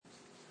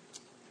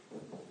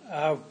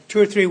2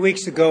 or 3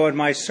 weeks ago in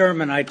my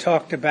sermon, I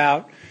talked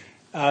about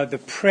the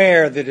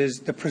prayer that is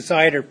the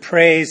presider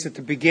prays at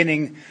the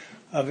beginning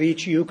of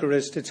each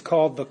Eucharist. It's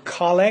called the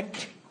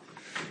collect,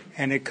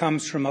 and it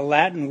comes from a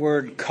Latin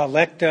word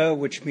collecta,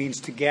 which means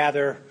to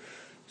gather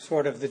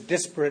sort of the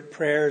disparate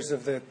prayers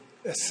of the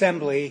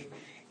assembly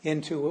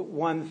into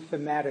one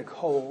thematic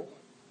whole.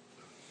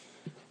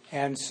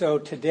 And so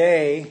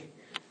today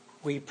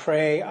we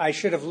pray. I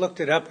should have looked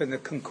it up in the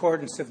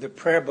concordance of the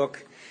prayer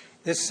book.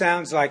 This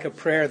sounds like a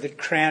prayer that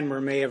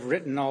Cranmer may have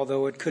written,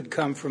 although it could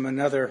come from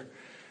another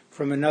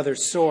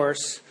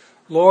source.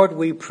 Lord,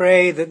 we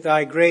pray that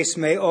thy grace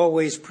may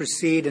always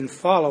precede and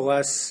follow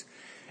us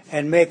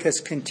and make us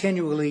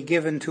continually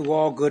given to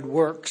all good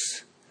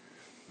works.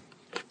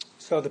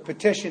 So the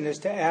petition is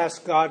to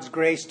ask God's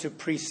grace to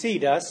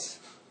precede us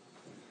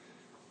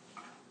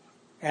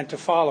and to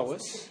follow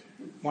us.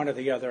 One or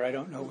the other, I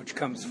don't know which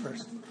comes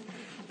first.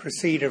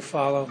 Precede or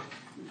follow.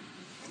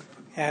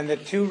 And the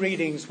two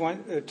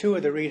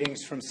of the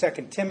readings from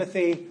 2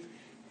 Timothy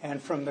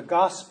and from the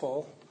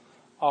Gospel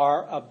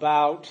are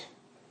about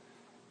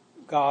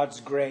God's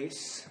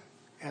grace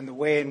and the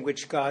way in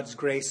which God's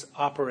grace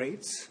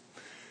operates.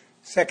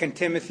 2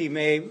 Timothy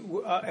may,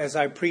 as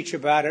I preach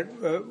about it,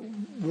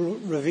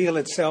 reveal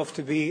itself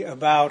to be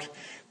about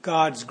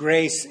God's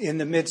grace in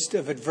the midst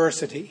of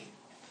adversity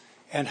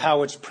and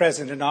how it's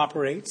present and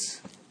operates.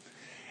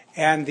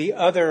 And the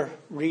other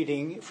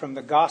reading from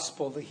the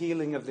Gospel, the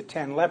healing of the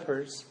 10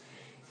 lepers,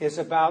 is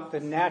about the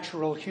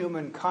natural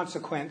human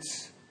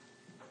consequence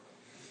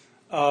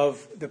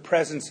of the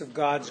presence of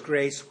God's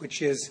grace,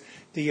 which is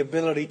the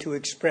ability to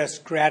express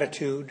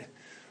gratitude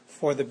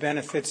for the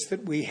benefits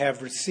that we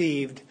have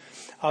received.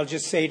 I'll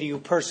just say to you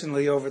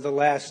personally, over the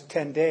last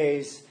 10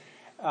 days,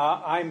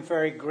 I'm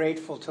very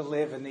grateful to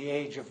live in the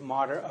age of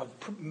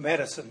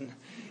medicine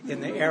in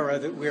the era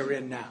that we're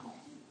in now.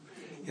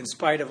 In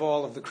spite of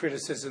all of the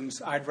criticisms,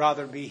 I'd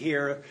rather be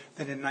here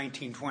than in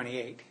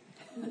 1928.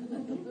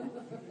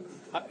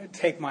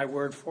 Take my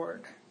word for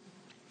it.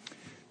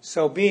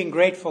 So being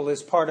grateful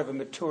is part of a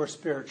mature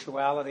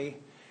spirituality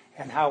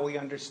and how we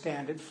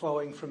understand it,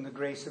 flowing from the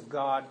grace of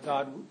God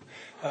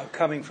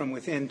coming from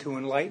within to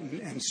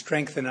enlighten and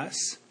strengthen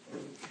us.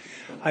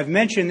 I've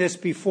mentioned this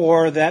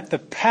before, that the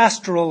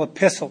pastoral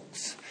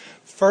epistles,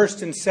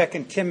 1st and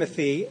 2nd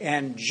Timothy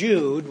and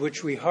Jude,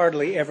 which we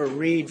hardly ever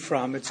read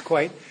from, it's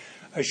quite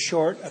a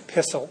short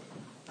epistle,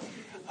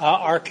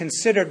 are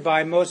considered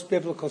by most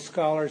biblical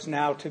scholars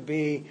now to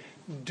be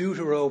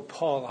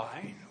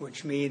Deutero-Pauline,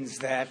 which means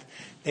that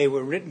they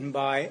were written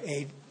by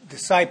a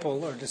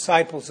disciple or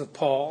disciples of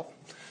Paul.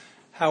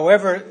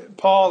 However,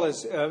 Paul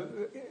is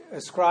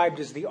ascribed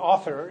as the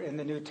author in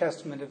the New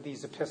Testament of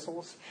these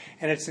epistles,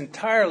 and it's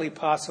entirely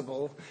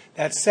possible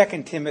that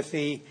 2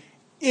 Timothy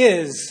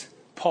is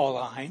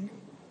Pauline.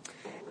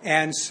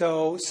 And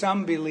so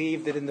some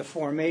believe that in the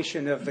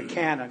formation of the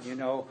canon,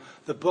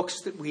 the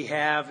books that we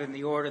have in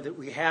the order that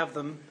we have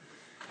them,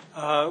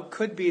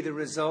 could be the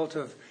result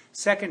of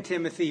 2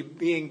 Timothy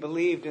being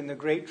believed in the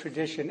great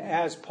tradition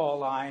as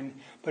Pauline,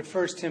 but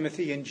 1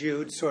 Timothy and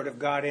Jude sort of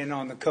got in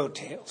on the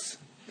coattails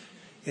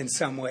in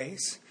some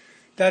ways.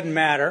 Doesn't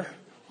matter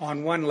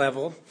on one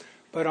level,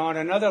 but on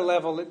another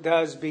level it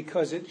does,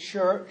 because it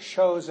sure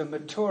shows a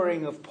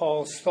maturing of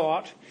Paul's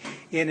thought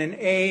in an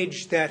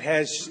age that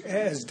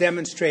has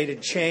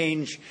demonstrated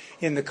change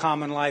in the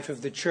common life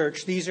of the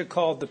church. These are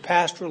called the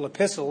pastoral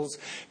epistles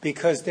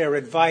because they're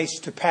advice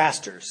to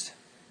pastors.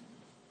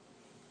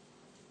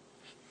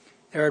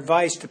 They're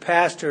advice to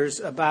pastors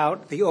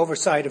about the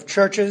oversight of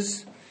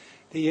churches,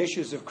 the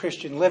issues of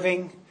Christian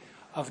living,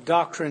 of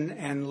doctrine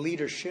and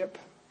leadership.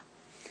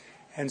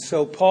 And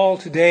so Paul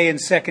today in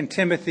 2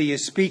 Timothy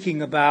is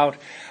speaking about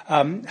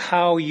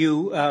how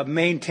you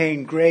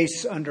maintain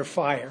grace under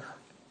fire,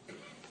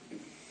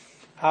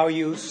 how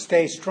you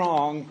stay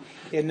strong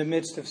in the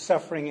midst of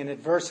suffering and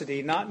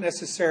adversity, not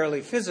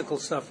necessarily physical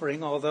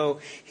suffering, although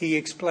he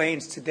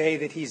explains today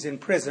that he's in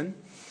prison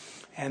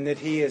and that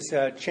he is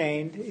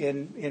chained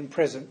in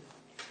prison,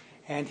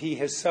 and he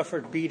has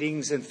suffered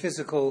beatings and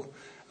physical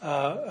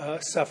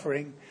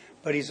suffering,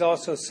 but he's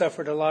also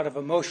suffered a lot of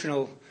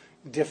emotional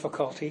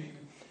difficulty.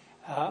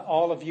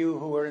 All of you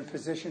who are in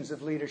positions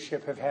of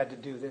leadership have had to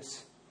do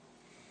this.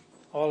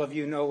 All of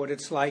you know what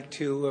it's like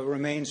to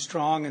remain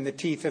strong in the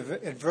teeth of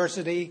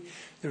adversity,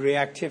 the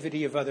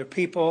reactivity of other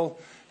people,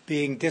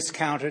 being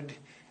discounted,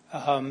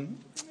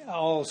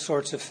 all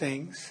sorts of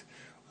things,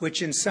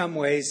 which in some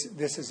ways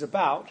this is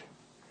about.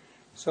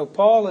 So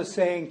Paul is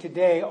saying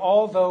today,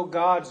 although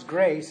God's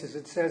grace, as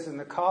it says in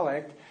the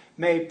collect,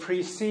 may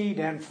precede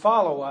and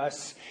follow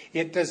us,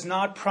 it does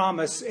not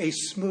promise a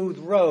smooth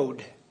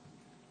road.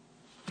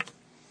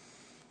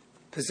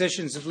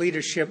 Positions of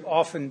leadership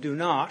often do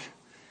not.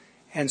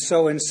 And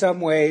so in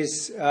some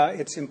ways,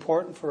 it's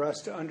important for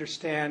us to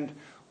understand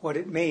what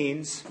it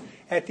means.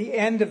 At the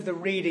end of the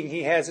reading,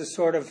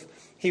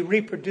 he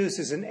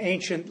reproduces an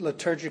ancient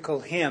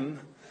liturgical hymn.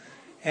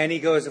 And he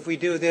goes, if we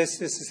do this,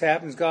 this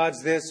happens.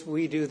 God's this,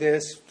 we do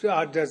this.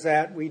 God does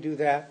that, we do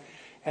that,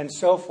 and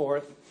so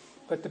forth.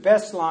 But the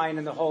best line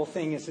in the whole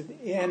thing is at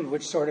the end,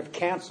 which sort of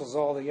cancels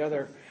all the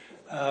other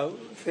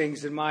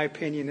things, in my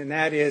opinion, and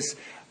that is,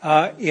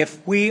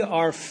 if we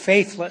are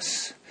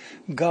faithless,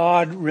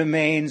 God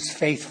remains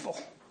faithful.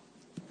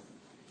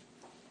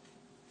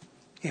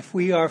 If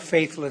we are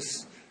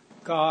faithless,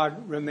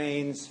 God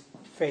remains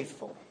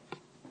faithful.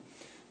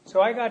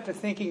 So I got to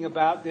thinking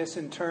about this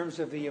in terms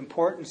of the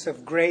importance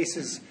of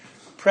grace's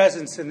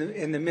presence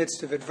in the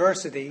midst of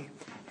adversity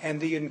and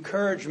the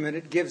encouragement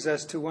it gives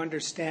us to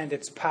understand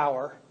its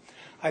power.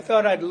 I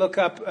thought I'd look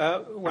up,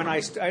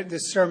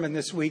 this sermon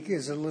this week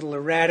is a little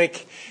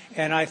erratic,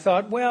 and I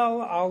thought,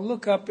 well, I'll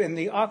look up in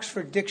the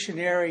Oxford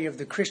Dictionary of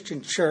the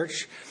Christian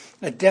Church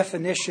a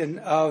definition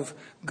of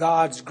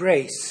God's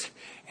grace.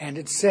 And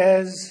it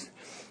says,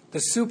 the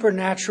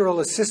supernatural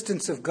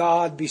assistance of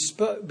God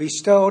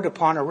bestowed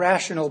upon a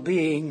rational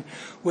being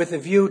with a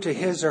view to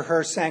his or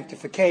her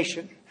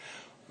sanctification.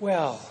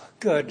 Well,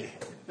 good.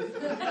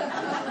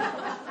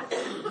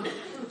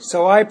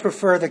 So I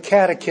prefer the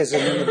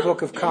Catechism in the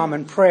Book of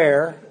Common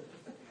Prayer.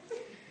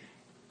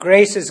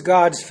 Grace is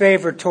God's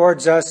favor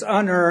towards us,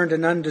 unearned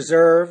and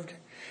undeserved.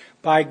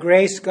 By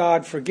grace,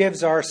 God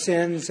forgives our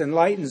sins,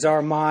 enlightens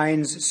our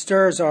minds,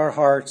 stirs our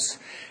hearts,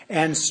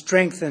 and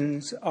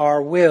strengthens our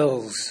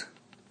wills.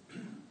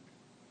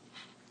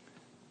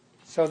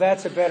 So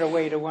that's a better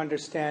way to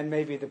understand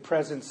maybe the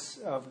presence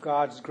of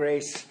God's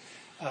grace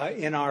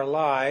in our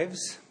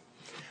lives.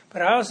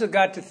 But I also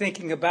got to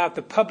thinking about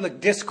the public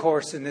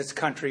discourse in this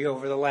country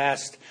over the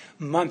last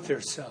month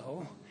or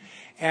so,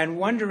 and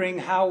wondering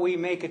how we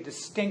make a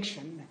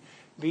distinction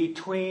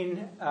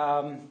between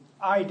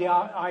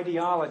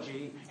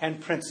ideology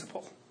and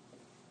principle.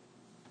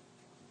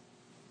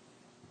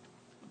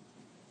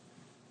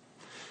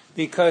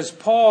 Because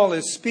Paul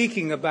is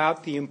speaking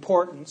about the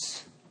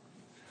importance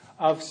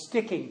of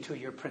sticking to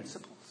your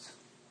principles.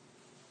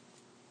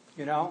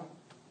 You know?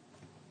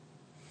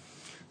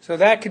 So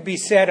that could be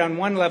said on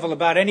one level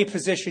about any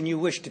position you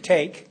wish to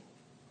take.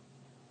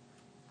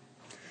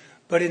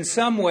 But in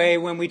some way,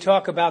 when we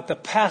talk about the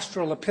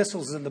pastoral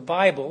epistles in the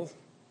Bible,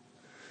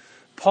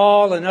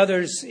 Paul and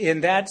others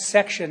in that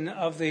section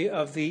of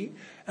the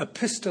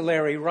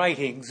epistolary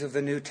writings of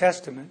the New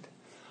Testament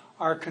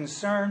are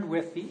concerned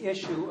with the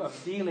issue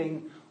of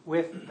dealing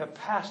with the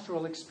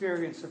pastoral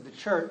experience of the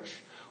church,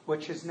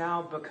 which has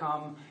now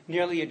become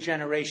nearly a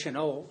generation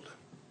old.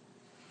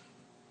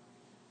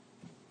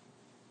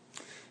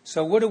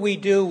 So what do we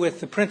do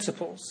with the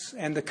principles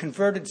and the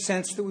converted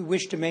sense that we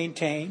wish to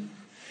maintain,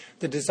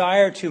 the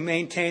desire to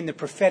maintain the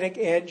prophetic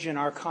edge in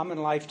our common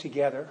life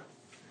together,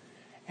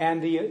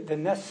 and the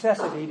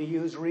necessity to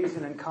use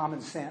reason and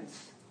common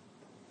sense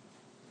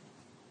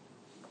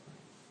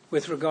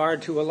with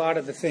regard to a lot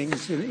of the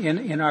things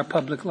in our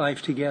public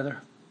life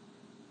together?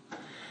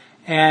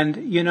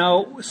 And, you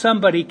know,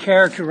 somebody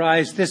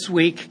characterized this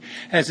week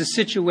as a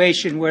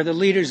situation where the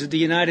leaders of the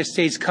United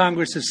States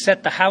Congress have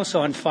set the house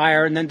on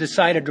fire and then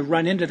decided to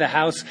run into the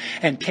house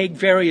and take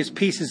various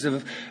pieces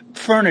of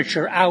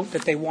furniture out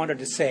that they wanted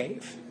to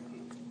save.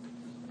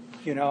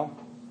 You know?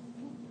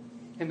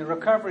 In the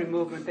recovery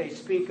movement, they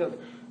speak of,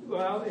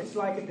 well, it's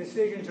like a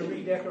decision to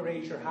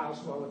redecorate your house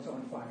while it's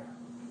on fire.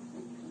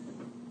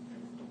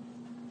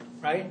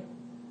 Right?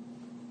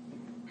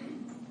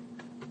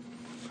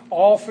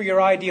 All for your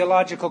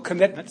ideological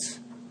commitments.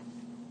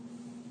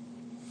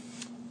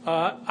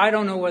 I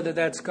don't know whether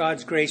that's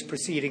God's grace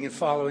proceeding and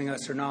following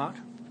us or not,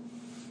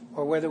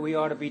 or whether we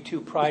ought to be too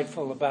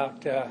prideful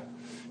about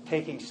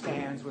taking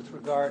stands with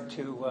regard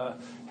to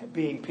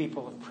being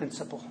people of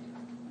principle.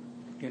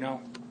 You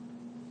know,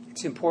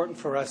 it's important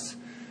for us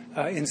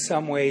in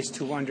some ways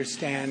to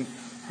understand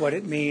what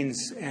it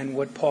means and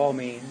what Paul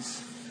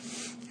means.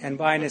 And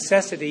by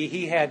necessity,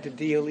 he had to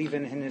deal,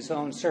 even in his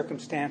own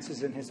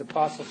circumstances in his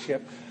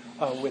apostleship,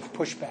 with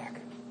pushback.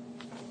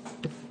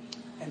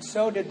 And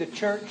so did the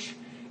church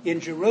in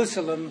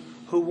Jerusalem,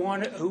 who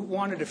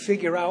wanted to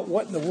figure out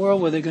what in the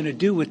world were they going to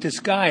do with this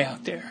guy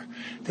out there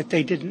that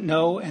they didn't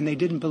know and they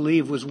didn't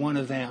believe was one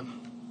of them.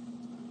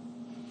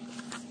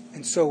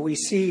 And so we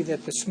see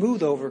that the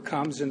smooth over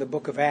comes in the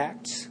book of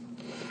Acts,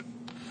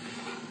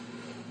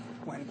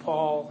 when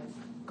Paul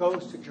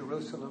goes to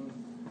Jerusalem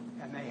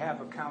and they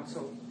have a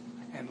council,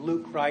 and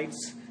Luke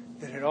writes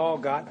that it all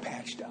got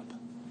patched up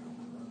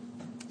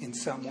in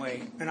some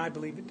way. And I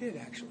believe it did,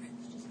 actually.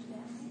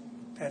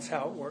 That's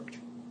how it worked.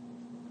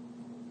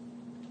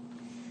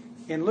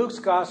 In Luke's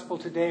gospel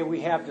today,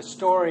 we have the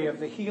story of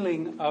the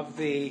healing of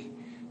the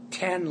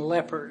 10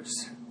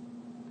 lepers.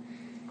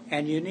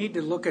 And you need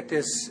to look at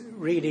this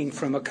reading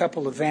from a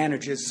couple of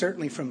vantages,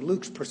 certainly from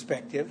Luke's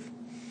perspective,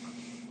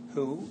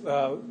 who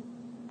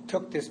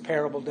took this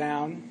parable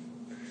down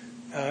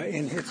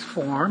in its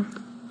form.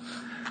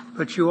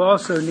 But you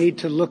also need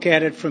to look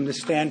at it from the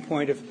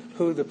standpoint of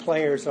who the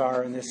players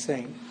are in this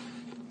thing.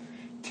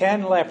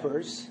 10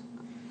 lepers,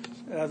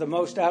 the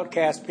most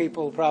outcast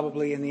people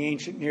probably in the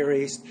ancient Near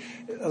East.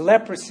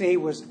 Leprosy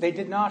they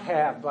did not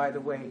have, by the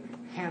way,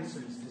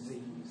 Hansen's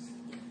disease,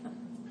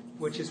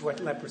 which is what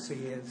leprosy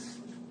is.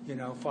 You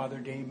know, Father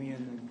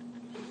Damien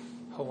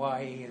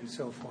Hawaii and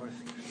so forth.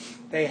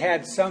 They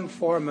had some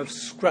form of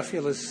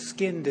scrofulous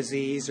skin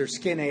disease or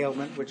skin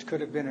ailment, which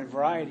could have been a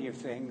variety of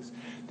things,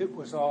 that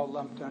was all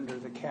lumped under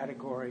the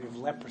category of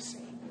leprosy.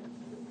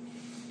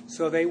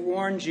 So they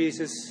warned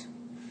Jesus.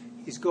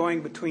 He's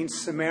going between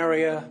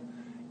Samaria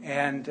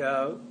and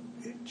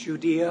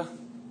Judea.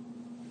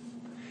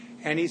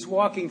 And he's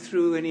walking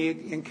through and he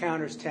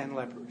encounters 10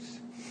 lepers.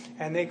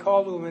 And they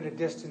call to him at a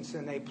distance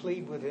and they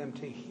plead with him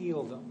to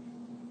heal them.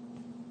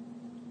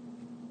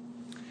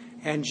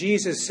 And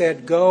Jesus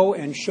said, "Go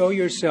and show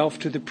yourself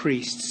to the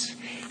priests.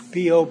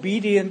 Be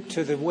obedient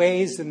to the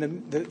ways and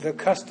the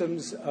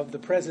customs of the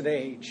present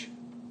age."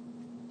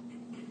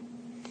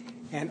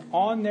 And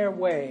on their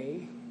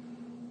way,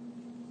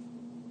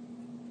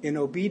 in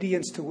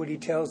obedience to what he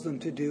tells them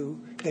to do,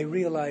 they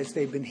realize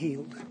they've been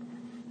healed.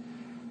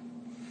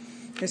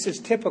 This is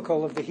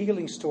typical of the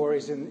healing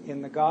stories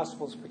in the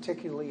Gospels,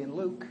 particularly in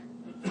Luke,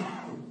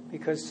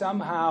 because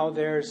somehow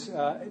there's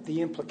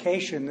the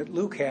implication that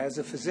Luke has,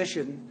 a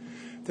physician,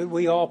 that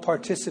we all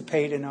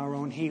participate in our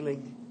own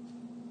healing,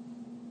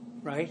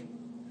 right?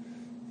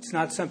 It's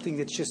not something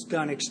that's just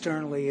done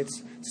externally.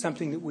 It's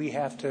something that we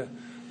have to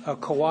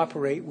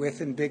cooperate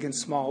with in big and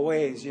small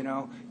ways. You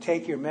know,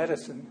 take your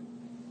medicine,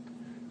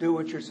 do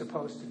what you're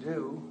supposed to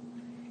do,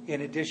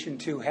 in addition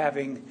to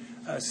having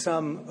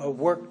some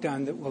work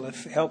done that will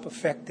help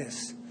affect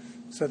this.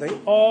 So they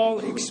all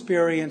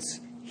experience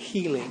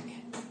healing.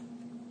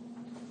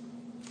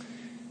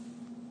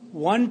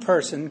 One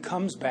person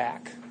comes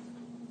back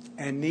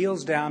and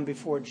kneels down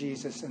before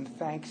Jesus and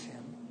thanks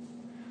him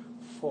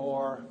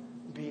for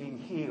being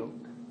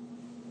healed.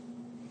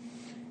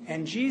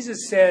 And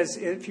Jesus says,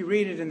 if you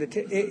read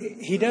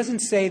it he doesn't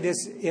say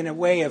this in a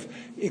way of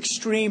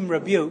extreme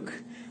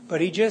rebuke,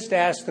 but he just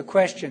asks the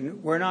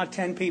question, we're not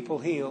 10 people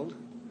healed.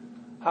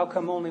 How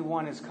come only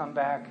one has come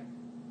back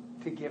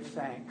to give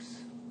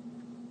thanks?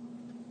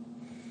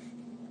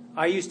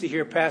 I used to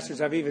hear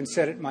pastors, I've even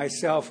said it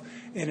myself,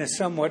 in a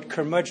somewhat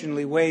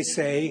curmudgeonly way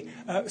say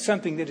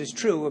something that is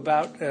true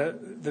about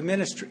the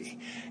ministry.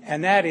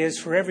 And that is,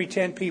 for every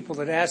 10 people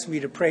that ask me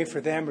to pray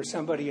for them or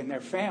somebody in their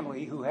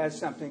family who has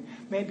something,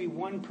 maybe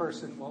one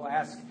person will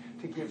ask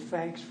to give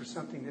thanks for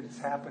something that has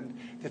happened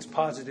that's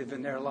positive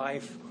in their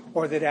life,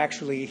 or that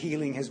actually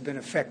healing has been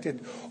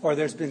effected, or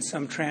there's been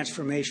some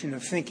transformation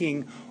of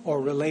thinking or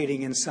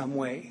relating in some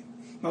way.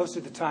 Most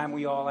of the time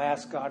we all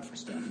ask God for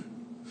stuff,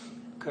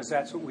 because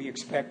that's what we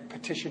expect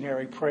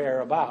petitionary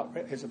prayer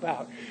is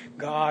about.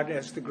 God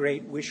as the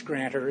great wish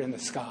granter in the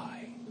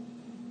sky.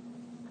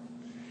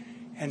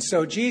 And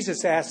so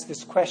Jesus asked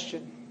this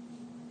question,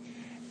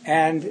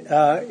 and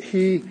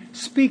he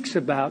speaks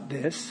about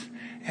this,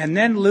 and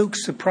then Luke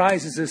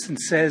surprises us and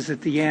says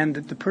at the end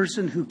that the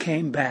person who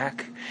came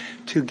back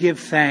to give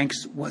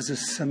thanks was a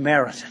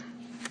Samaritan.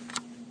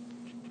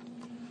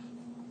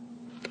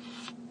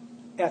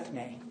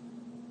 Ethne.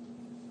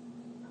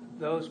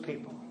 Those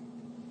people.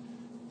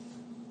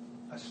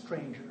 A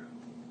stranger.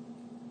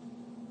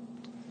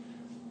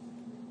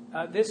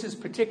 This is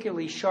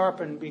particularly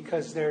sharpened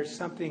because there's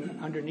something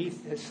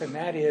underneath this, and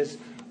that is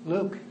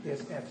Luke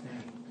is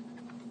ethne.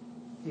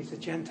 He's a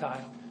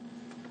Gentile.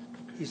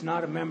 He's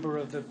not a member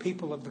of the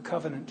people of the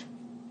covenant.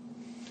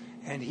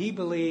 And he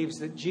believes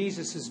that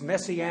Jesus'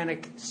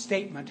 messianic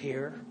statement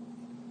here,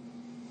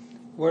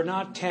 we're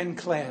not 10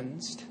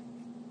 cleansed,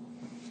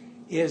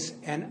 is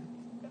an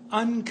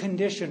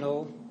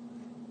unconditional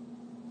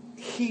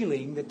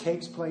healing that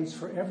takes place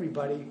for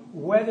everybody,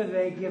 whether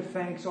they give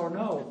thanks or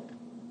no.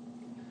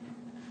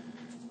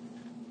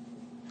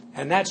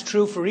 And that's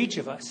true for each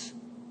of us.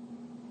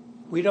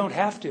 We don't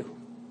have to.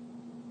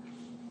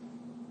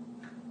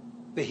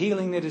 The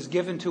healing that is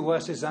given to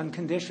us is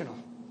unconditional,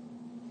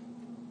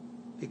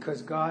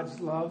 because God's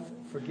love,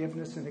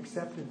 forgiveness, and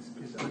acceptance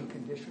is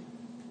unconditional.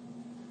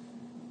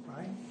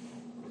 Right?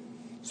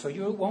 So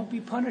you won't be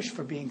punished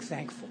for being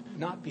thankful,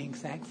 not being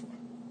thankful.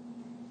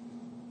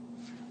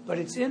 But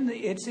it's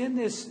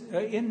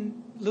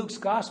in Luke's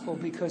gospel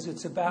because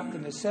it's about the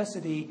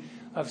necessity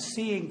of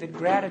seeing that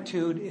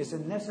gratitude is a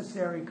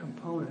necessary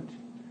component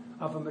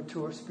of a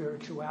mature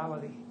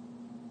spirituality.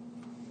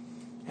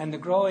 And the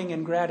growing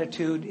in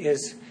gratitude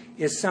is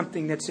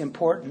something that's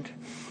important.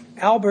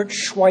 Albert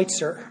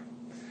Schweitzer,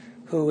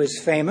 who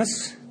is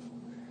famous,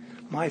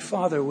 my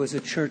father was a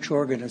church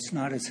organist,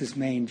 not as his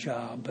main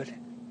job,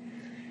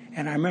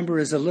 and I remember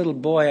as a little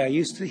boy,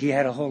 he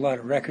had a whole lot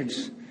of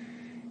records.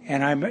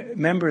 And I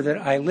remember that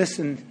I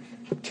listened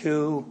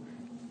to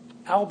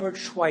Albert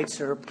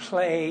Schweitzer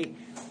play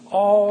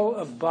all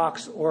of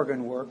Bach's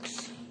organ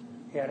works.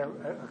 He had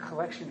a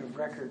collection of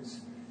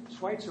records.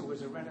 Schweitzer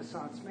was a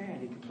Renaissance man.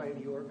 He could play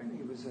the organ.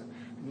 He was a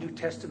New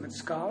Testament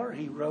scholar.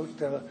 He wrote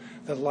the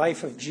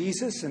life of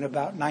Jesus in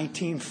about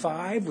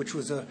 1905, which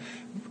was a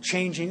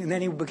changing. And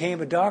then he became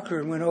a doctor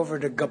and went over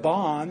to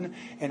Gabon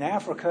in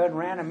Africa and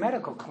ran a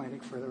medical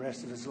clinic for the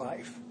rest of his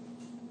life.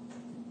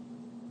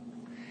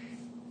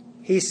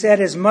 He said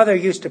his mother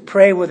used to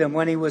pray with him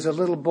when he was a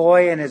little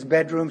boy in his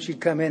bedroom.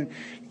 She'd come in,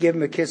 give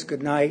him a kiss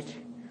goodnight.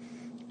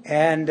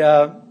 And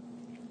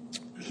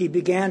he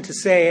began to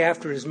say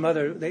after his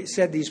mother, they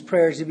said these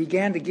prayers, he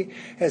began to get,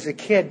 as a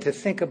kid, to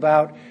think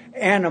about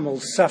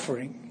animals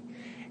suffering.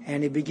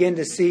 And he began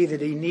to see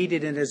that he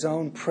needed in his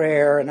own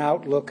prayer and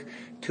outlook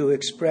to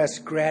express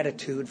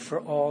gratitude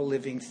for all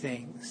living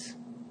things.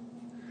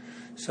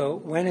 So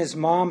when his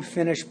mom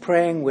finished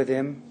praying with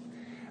him,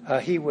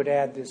 he would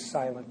add this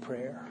silent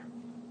prayer.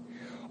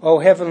 O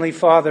Heavenly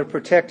Father,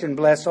 protect and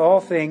bless all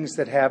things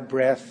that have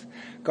breath.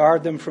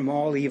 Guard them from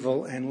all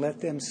evil and let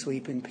them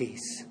sleep in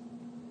peace.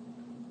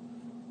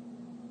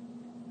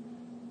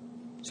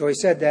 So he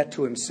said that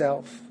to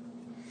himself.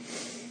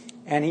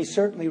 And he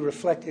certainly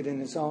reflected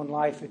in his own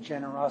life a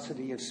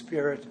generosity of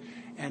spirit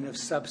and of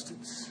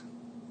substance.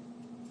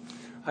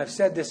 I've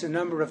said this a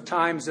number of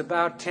times.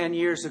 About 10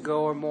 years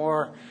ago or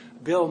more,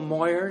 Bill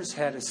Moyers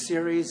had a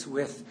series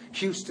with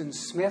Houston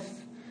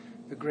Smith,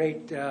 the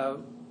great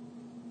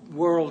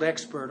world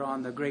expert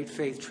on the great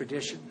faith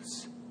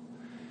traditions.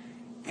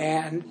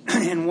 And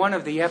in one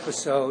of the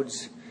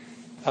episodes,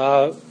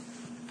 Bill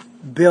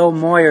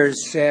Moyers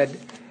said,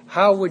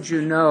 "How would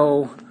you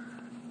know,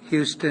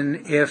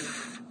 Houston,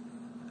 if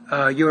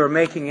you are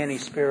making any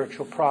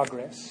spiritual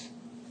progress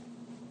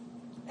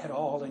at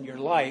all in your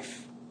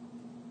life?"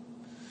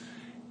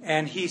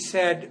 And he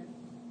said,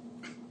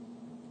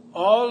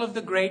 all of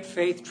the great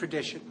faith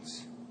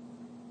traditions,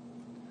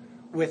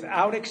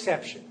 without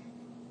exception,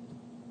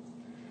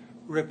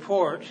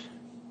 report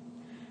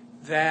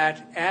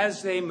that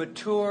as they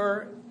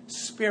mature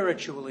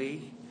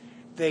spiritually,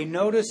 they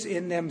notice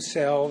in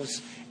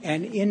themselves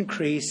an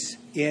increase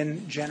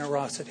in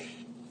generosity,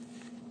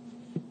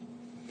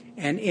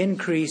 an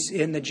increase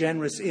in the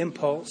generous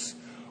impulse,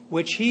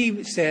 which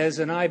he says,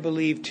 and I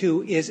believe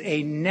too, is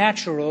a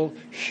natural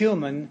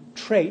human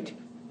trait.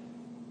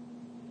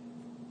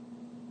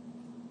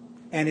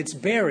 And it's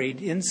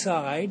buried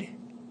inside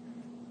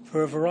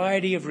for a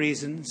variety of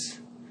reasons.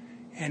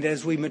 And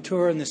as we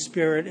mature in the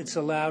Spirit, it's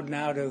allowed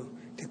now to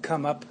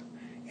come up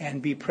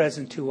and be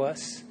present to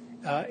us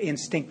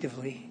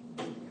instinctively.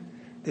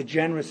 The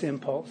generous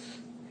impulse.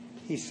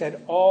 He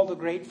said all the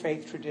great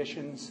faith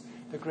traditions,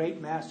 the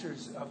great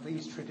masters of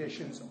these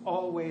traditions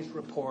always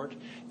report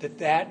that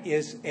that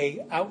is an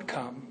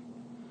outcome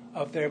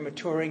of their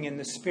maturing in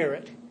the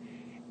Spirit.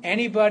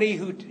 Anybody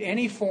who,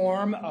 any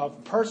form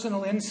of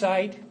personal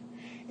insight,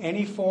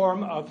 any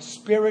form of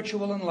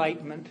spiritual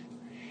enlightenment,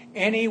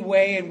 any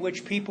way in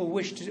which people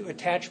wish to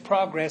attach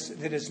progress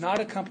that is not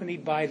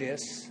accompanied by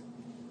this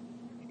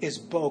is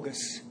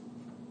bogus.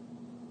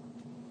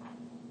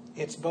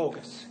 It's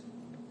bogus.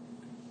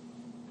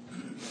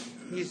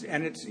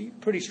 And it's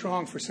pretty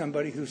strong for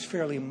somebody who's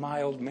fairly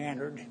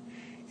mild-mannered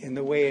in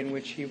the way in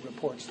which he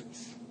reports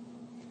this.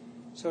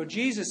 So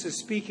Jesus is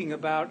speaking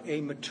about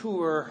a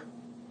mature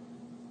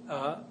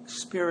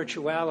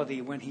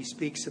spirituality when he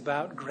speaks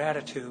about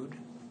gratitude.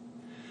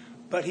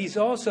 But he's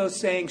also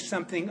saying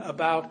something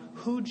about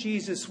who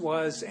Jesus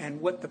was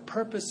and what the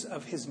purpose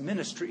of his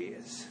ministry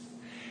is.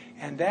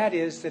 And that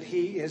is that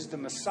he is the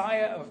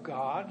Messiah of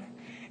God,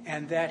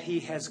 and that he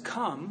has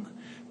come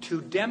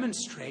to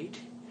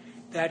demonstrate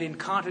that in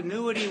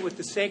continuity with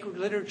the sacred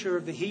literature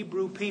of the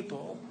Hebrew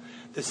people,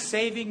 the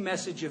saving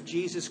message of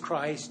Jesus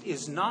Christ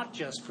is not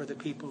just for the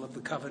people of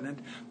the covenant,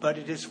 but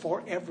it is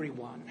for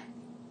everyone,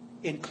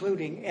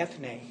 including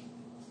ethne,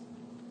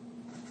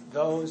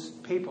 those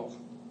people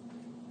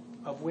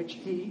of which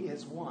he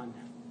is one.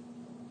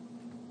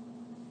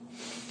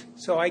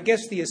 So I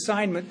guess the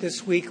assignment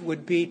this week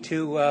would be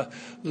to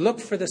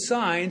look for the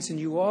signs, and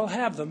you all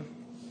have them,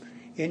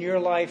 in your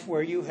life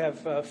where you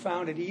have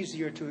found it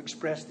easier to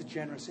express the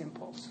generous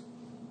impulse.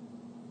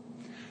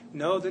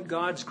 Know that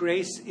God's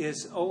grace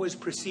is always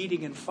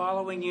preceding and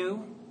following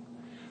you.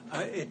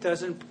 It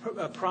doesn't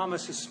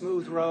promise a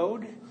smooth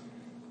road,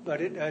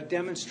 but it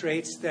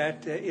demonstrates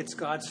that it's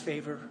God's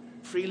favor,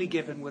 freely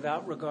given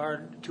without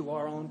regard to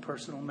our own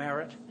personal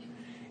merit.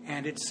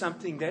 And it's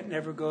something that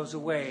never goes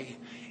away.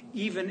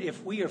 Even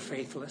if we are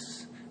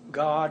faithless,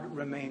 God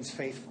remains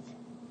faithful.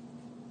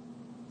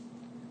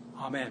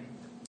 Amen.